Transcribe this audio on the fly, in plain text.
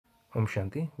Om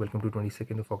Shanti. Welcome to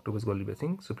 22nd of October's Godly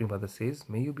Blessing. Supreme Father says,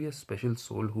 may you be a special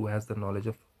soul who has the knowledge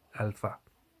of Alpha,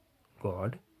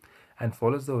 God, and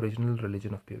follows the original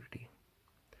religion of purity.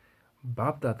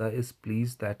 Bab Dada is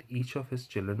pleased that each of his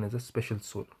children is a special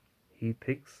soul. He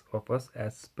thinks of us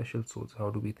as special souls. How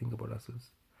do we think about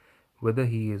ourselves? Whether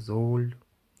he is old,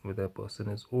 whether a person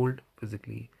is old,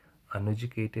 physically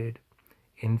uneducated,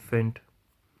 infant,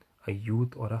 a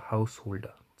youth, or a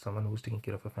householder, someone who's taking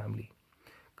care of a family.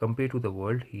 Compared to the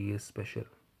world, he is special.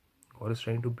 God is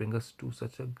trying to bring us to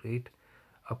such a great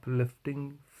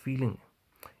uplifting feeling.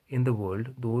 In the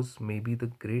world, those may be the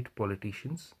great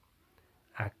politicians,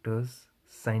 actors,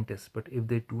 scientists, but if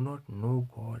they do not know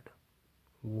God,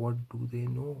 what do they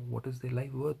know? What is their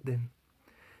life worth then?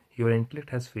 Your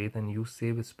intellect has faith and you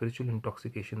save a spiritual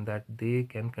intoxication that they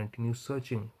can continue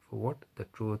searching for what? The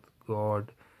truth,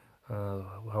 God,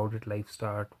 how did life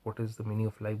start, what is the meaning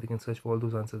of life. They can search for all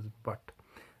those answers, but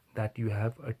that you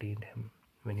have attained Him.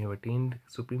 When you have attained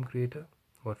Supreme Creator,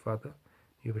 God Father,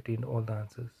 you have attained all the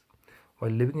answers.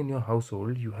 While living in your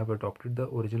household, you have adopted the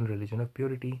original religion of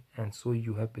purity, and so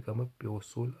you have become a pure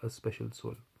soul, a special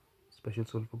soul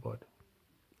for God.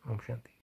 Om Shanti.